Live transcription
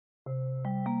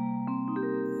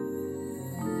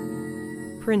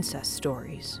Princess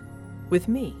Stories with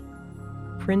me,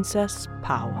 Princess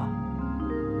Paua.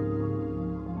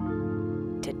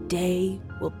 Today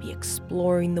we'll be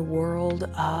exploring the world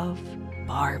of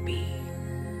Barbie.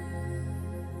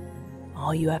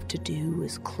 All you have to do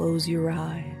is close your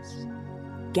eyes,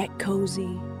 get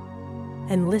cozy,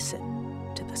 and listen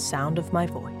to the sound of my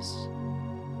voice.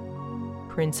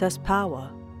 Princess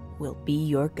Paua will be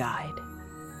your guide.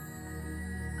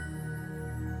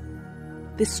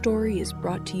 This story is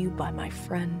brought to you by my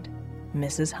friend,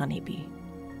 Mrs. Honeybee.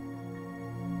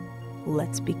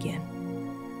 Let's begin.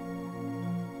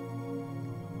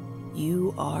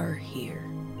 You are here,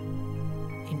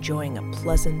 enjoying a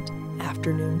pleasant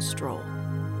afternoon stroll.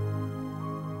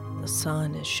 The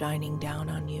sun is shining down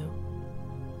on you.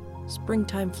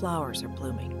 Springtime flowers are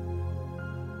blooming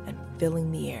and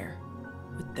filling the air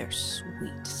with their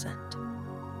sweet scent.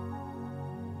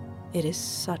 It is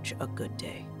such a good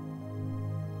day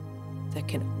that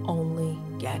can only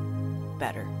get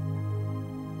better.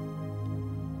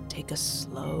 Take a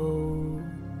slow,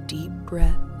 deep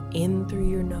breath in through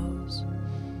your nose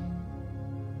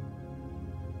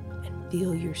and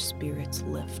feel your spirits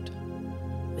lift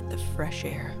with the fresh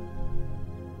air.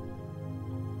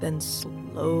 Then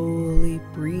slowly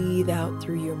breathe out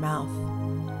through your mouth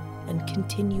and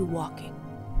continue walking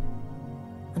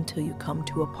until you come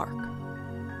to a park.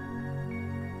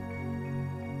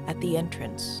 At the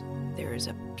entrance, there is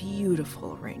a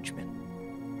beautiful arrangement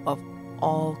of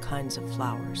all kinds of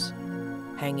flowers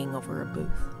hanging over a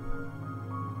booth.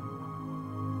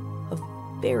 A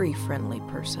very friendly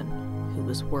person who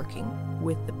is working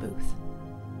with the booth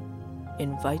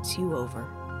invites you over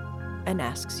and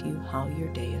asks you how your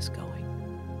day is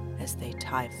going as they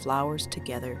tie flowers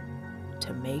together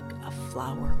to make a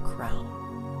flower crown.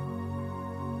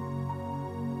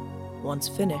 Once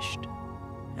finished,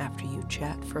 after you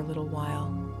chat for a little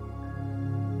while,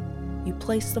 you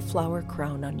place the flower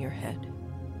crown on your head.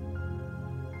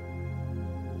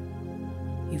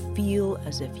 You feel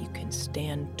as if you can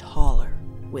stand taller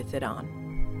with it on.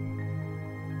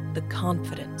 The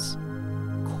confidence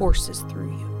courses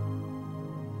through you.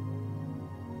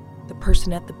 The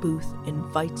person at the booth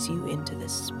invites you into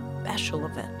this special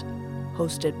event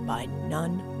hosted by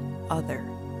none other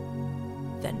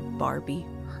than Barbie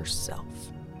herself.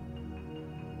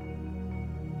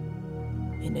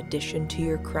 In addition to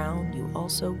your crown, you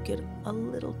also get a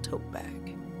little tote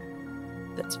bag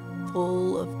that's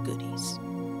full of goodies.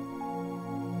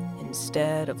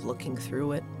 Instead of looking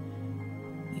through it,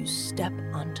 you step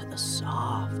onto the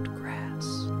soft grass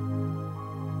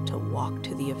to walk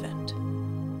to the event.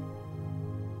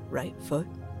 Right foot,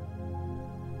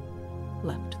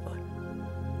 left foot.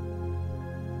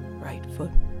 Right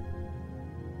foot,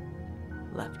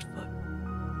 left foot.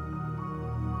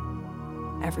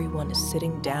 Everyone is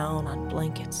sitting down on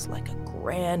blankets like a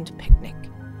grand picnic,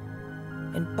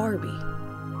 and Barbie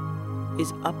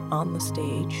is up on the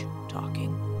stage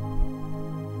talking.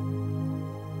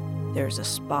 There's a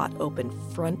spot open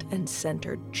front and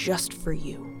center just for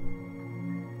you.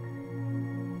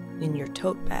 In your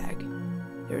tote bag,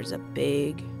 there's a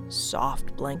big,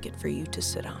 soft blanket for you to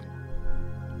sit on.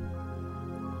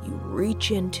 You reach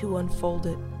in to unfold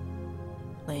it,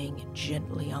 laying it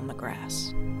gently on the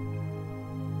grass.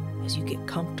 As you get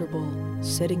comfortable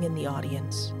sitting in the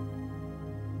audience,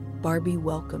 Barbie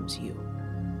welcomes you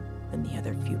and the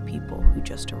other few people who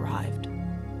just arrived.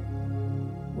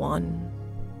 One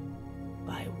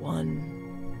by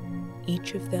one,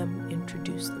 each of them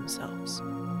introduce themselves.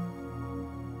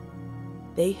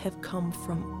 They have come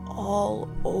from all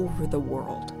over the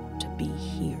world to be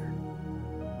here.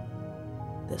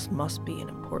 This must be an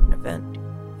important event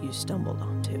you stumbled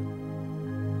onto.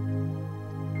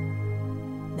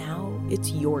 Now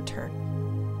it's your turn.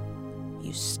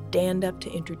 You stand up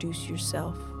to introduce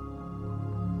yourself.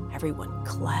 Everyone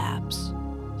claps,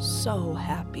 so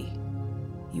happy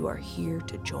you are here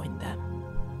to join them.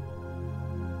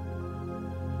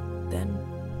 Then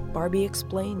Barbie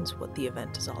explains what the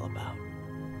event is all about.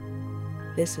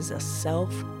 This is a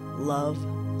self-love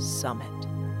summit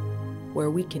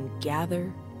where we can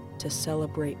gather to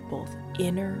celebrate both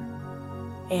inner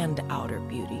and outer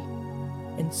beauty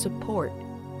and support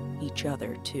each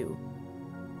other too.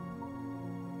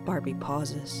 Barbie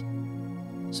pauses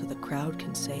so the crowd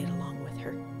can say it along with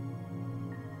her.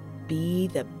 Be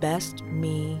the best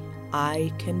me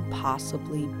I can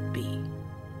possibly be.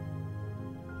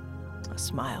 A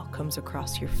smile comes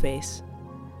across your face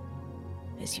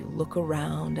as you look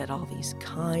around at all these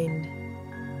kind,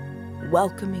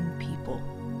 welcoming people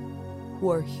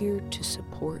who are here to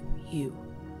support you.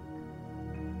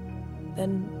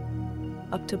 Then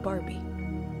up to Barbie,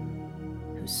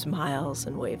 who smiles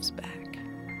and waves back.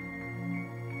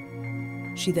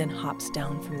 She then hops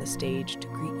down from the stage to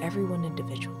greet everyone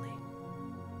individually.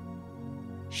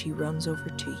 She runs over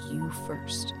to you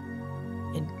first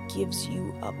and gives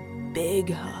you a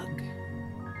big hug.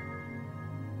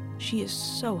 She is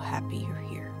so happy you're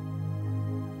here.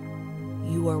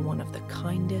 You are one of the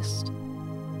kindest,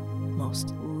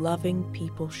 most loving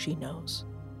people she knows.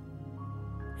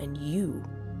 And you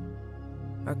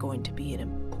are going to be an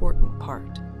important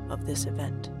part of this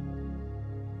event.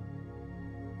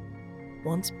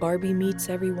 Once Barbie meets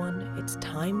everyone, it's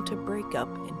time to break up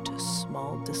into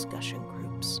small discussion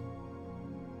groups.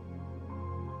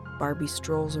 Barbie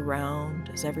strolls around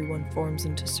as everyone forms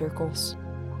into circles.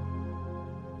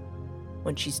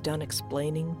 When she's done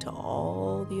explaining to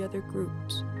all the other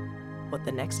groups what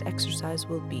the next exercise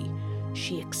will be,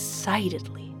 she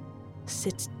excitedly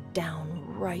sits down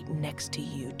right next to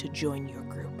you to join your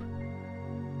group.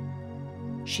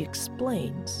 She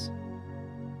explains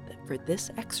that for this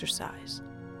exercise,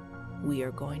 we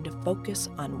are going to focus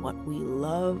on what we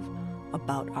love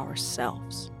about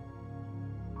ourselves,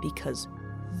 because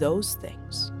those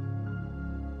things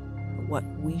are what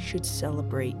we should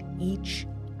celebrate each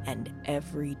and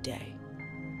every day.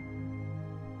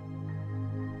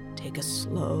 Take a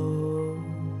slow,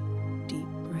 deep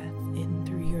breath in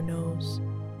through your nose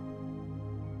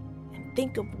and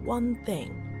think of one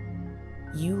thing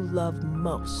you love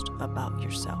most about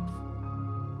yourself.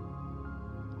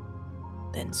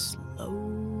 Then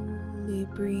slowly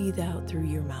breathe out through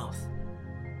your mouth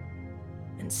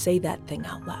and say that thing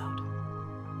out loud.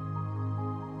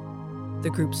 The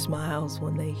group smiles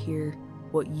when they hear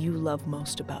what you love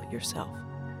most about yourself,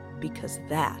 because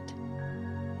that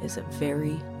is a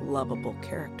very lovable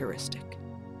characteristic.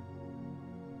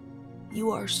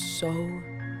 You are so,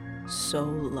 so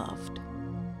loved.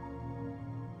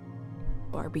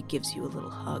 Barbie gives you a little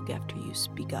hug after you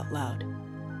speak out loud.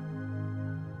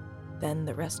 Then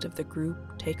the rest of the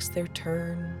group takes their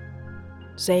turn,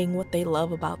 saying what they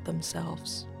love about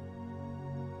themselves.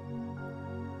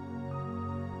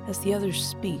 As the others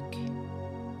speak,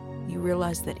 you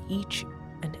realize that each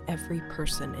and every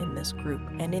person in this group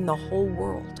and in the whole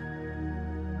world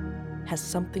has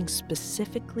something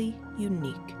specifically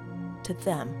unique to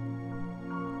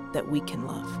them that we can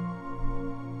love.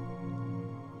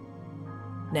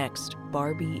 Next,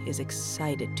 Barbie is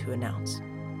excited to announce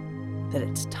that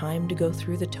it's time to go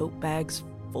through the tote bags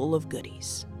full of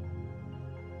goodies.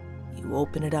 You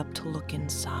open it up to look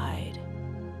inside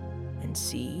and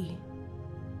see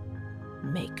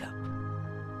makeup,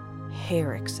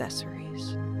 hair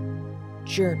accessories,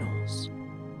 journals,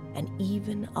 and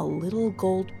even a little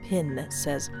gold pin that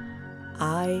says,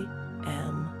 "I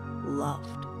am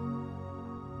loved."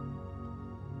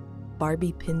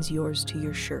 Barbie pins yours to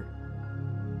your shirt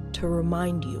to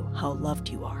remind you how loved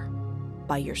you are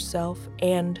by yourself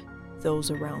and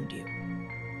those around you.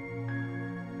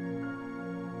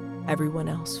 Everyone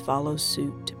else follows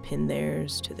suit to pin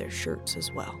theirs to their shirts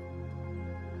as well.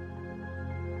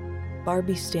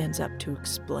 Barbie stands up to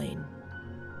explain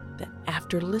that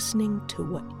after listening to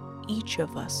what each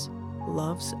of us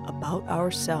loves about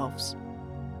ourselves,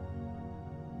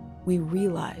 we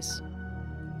realize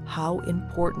how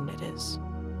important it is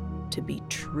to be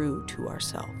true to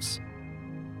ourselves.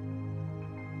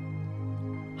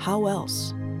 How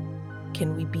else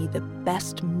can we be the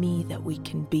best me that we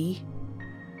can be?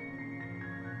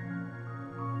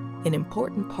 An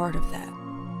important part of that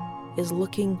is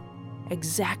looking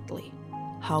exactly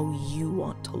how you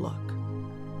want to look.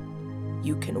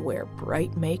 You can wear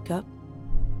bright makeup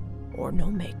or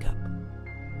no makeup.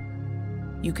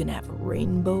 You can have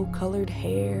rainbow-colored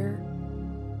hair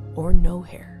or no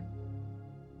hair.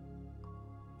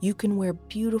 You can wear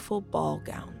beautiful ball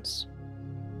gowns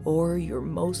or your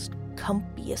most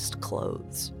comfiest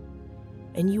clothes,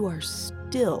 and you are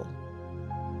still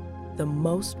the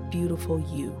most beautiful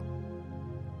you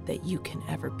that you can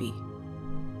ever be.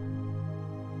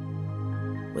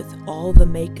 With all the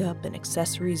makeup and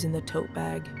accessories in the tote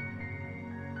bag,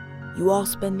 you all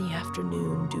spend the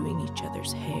afternoon doing each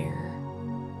other's hair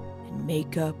and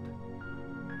makeup,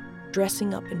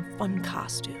 dressing up in fun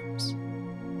costumes,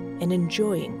 and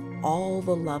enjoying all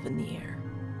the love in the air.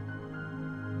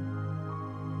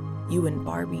 You and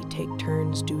Barbie take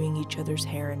turns doing each other's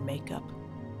hair and makeup.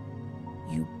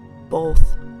 You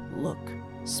both look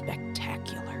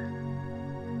spectacular.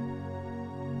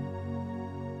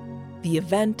 The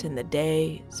event and the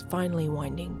day is finally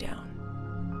winding down.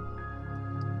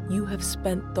 You have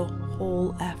spent the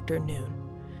whole afternoon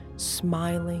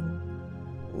smiling,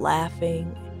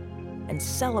 laughing, and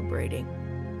celebrating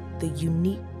the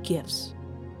unique gifts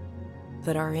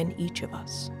that are in each of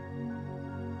us.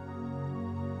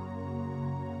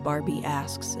 Barbie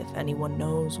asks if anyone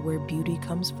knows where beauty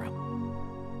comes from.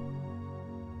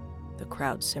 The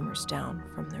crowd simmers down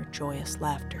from their joyous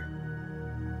laughter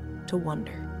to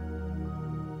wonder.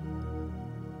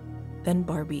 Then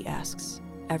Barbie asks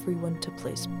everyone to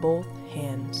place both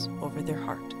hands over their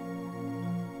heart,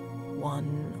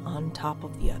 one on top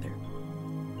of the other,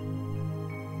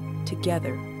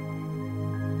 together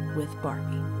with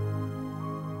Barbie.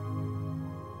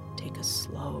 Take a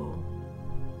slow,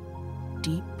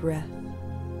 deep breath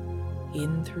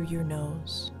in through your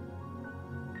nose.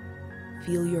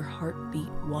 Feel your heart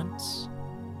beat once,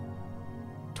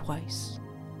 twice,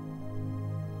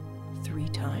 3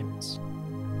 times.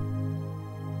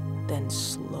 Then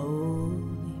slowly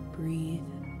breathe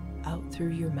out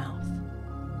through your mouth.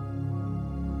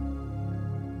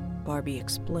 Barbie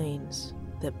explains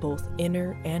that both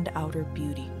inner and outer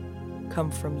beauty come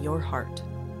from your heart.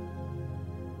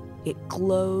 It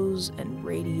glows and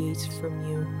radiates from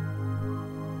you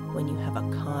when you have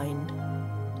a kind,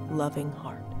 loving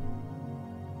heart.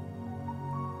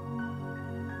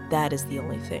 That is the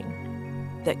only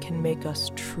thing that can make us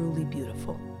truly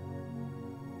beautiful.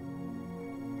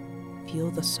 Feel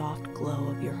the soft glow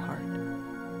of your heart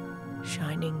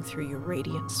shining through your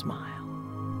radiant smile.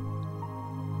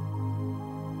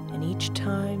 And each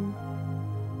time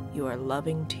you are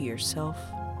loving to yourself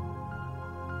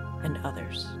and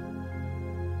others,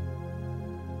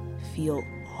 feel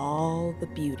all the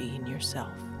beauty in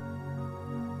yourself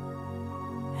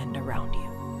and around you.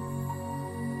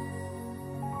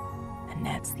 And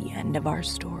that's the end of our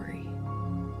story.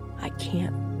 I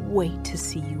can't wait to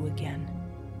see you again.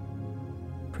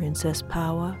 Princess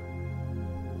Paua,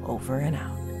 over and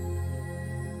out.